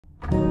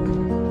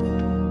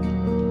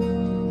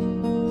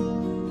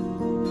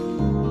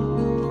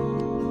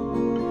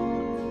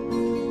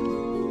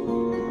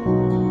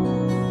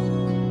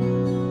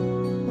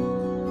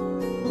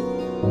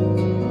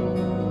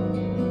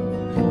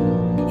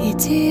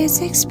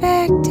'tis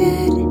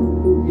expected,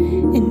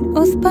 an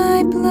oath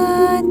by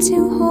blood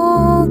to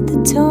hold the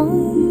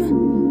tome.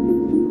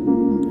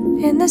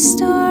 And the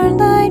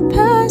starlight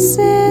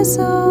passes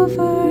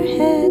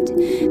overhead,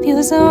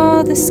 feels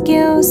all the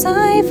skills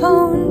I've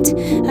honed.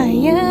 I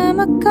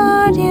am a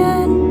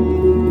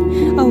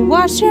guardian, a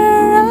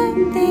watcher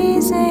of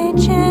these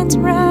ancient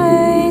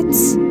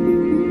rites.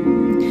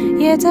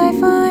 Yet I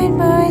find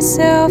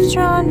myself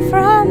drawn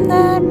from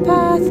that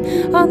path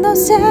on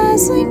those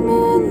dazzling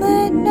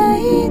moonlit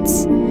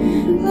nights.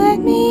 Let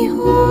me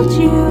hold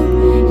you,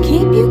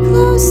 keep you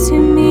close to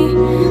me.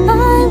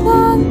 I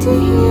long to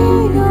hear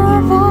your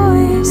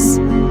voice,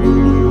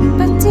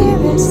 but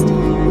dearest,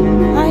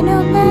 I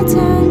know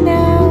better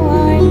now.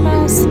 I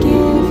must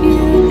give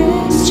you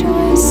this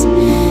choice.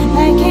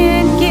 I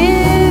can't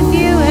give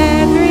you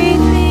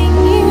everything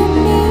you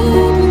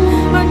need,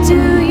 or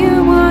do you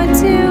want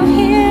to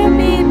hear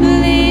me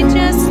bleed?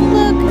 Just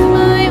look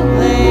my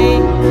way,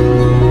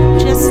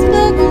 just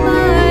look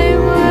my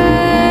way.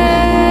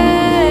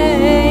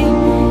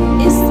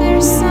 Is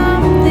there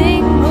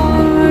something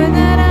more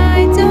that I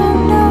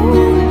don't know,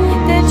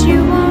 that you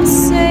won't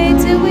say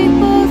till we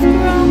both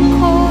grow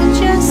cold?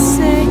 Just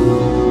say,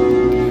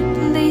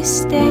 please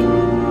stay,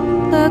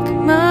 look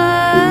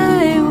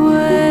my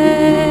way.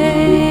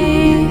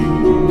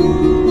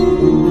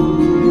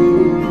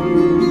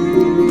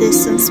 This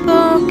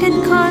unspoken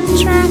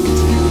contract,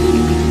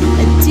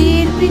 a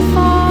deed we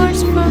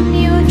forged for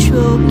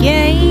mutual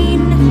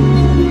gain.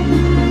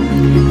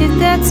 If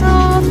that's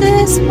all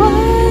this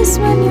was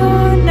when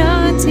you're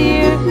not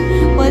here,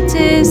 what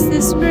is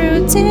this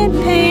rooted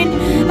pain?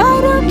 I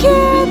don't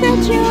care that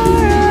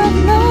you're of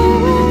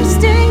lower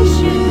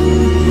station,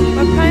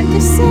 or primed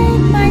to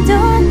save my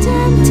dawn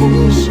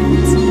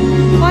temptations.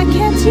 Why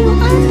can't you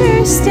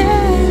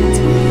understand?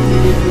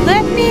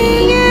 Let me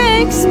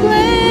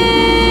explain.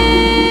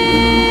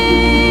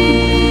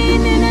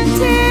 And I'm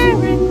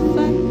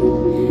terrified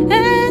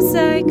as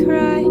I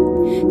cry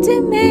to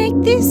make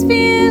these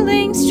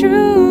feelings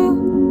true.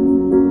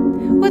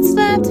 What's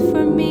left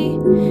for me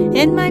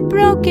in my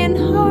broken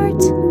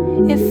heart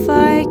if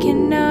I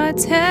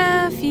cannot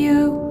have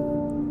you?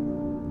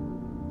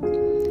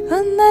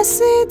 Unless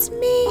it's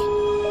me,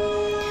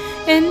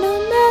 and no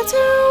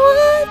matter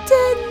what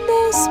in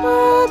this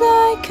world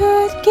I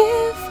could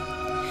give,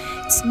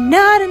 it's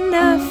not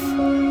enough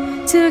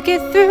to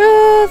get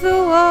through the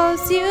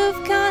walls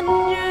you've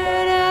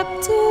conjured up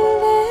to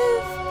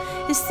live.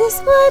 Is this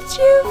what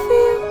you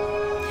feel?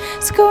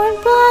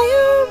 Scorned by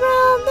a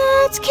realm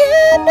that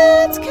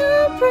cannot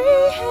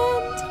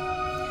comprehend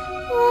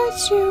what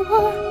you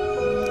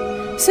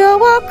are. So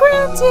I'll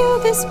grant you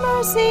this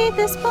mercy,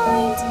 this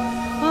bind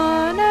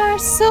on our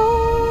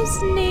souls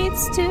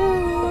needs to